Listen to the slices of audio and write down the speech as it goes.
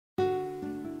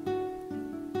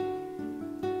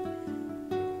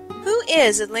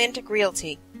is Atlantic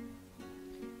Realty?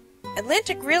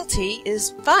 Atlantic Realty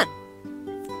is fun.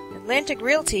 Atlantic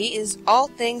Realty is all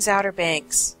things Outer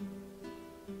Banks.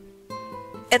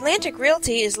 Atlantic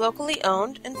Realty is locally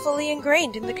owned and fully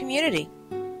ingrained in the community.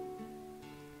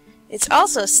 It's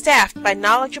also staffed by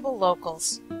knowledgeable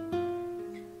locals.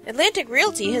 Atlantic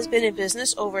Realty has been in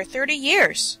business over 30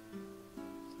 years.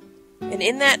 And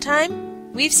in that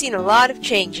time, we've seen a lot of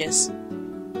changes.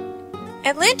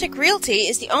 Atlantic Realty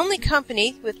is the only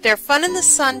company with their Fun in the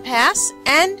Sun Pass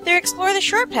and their Explore the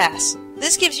Shore Pass.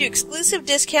 This gives you exclusive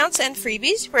discounts and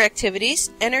freebies for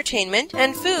activities, entertainment,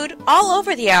 and food all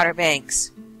over the Outer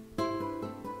Banks.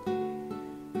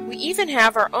 We even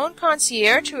have our own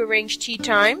concierge to arrange tea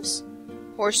times,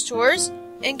 horse tours,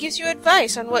 and gives you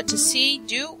advice on what to see,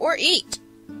 do, or eat.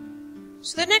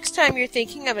 So the next time you're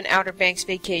thinking of an Outer Banks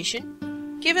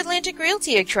vacation, give Atlantic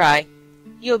Realty a try.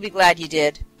 You'll be glad you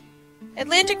did.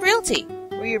 Atlantic Realty,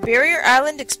 where your Barrier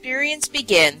Island experience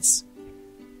begins.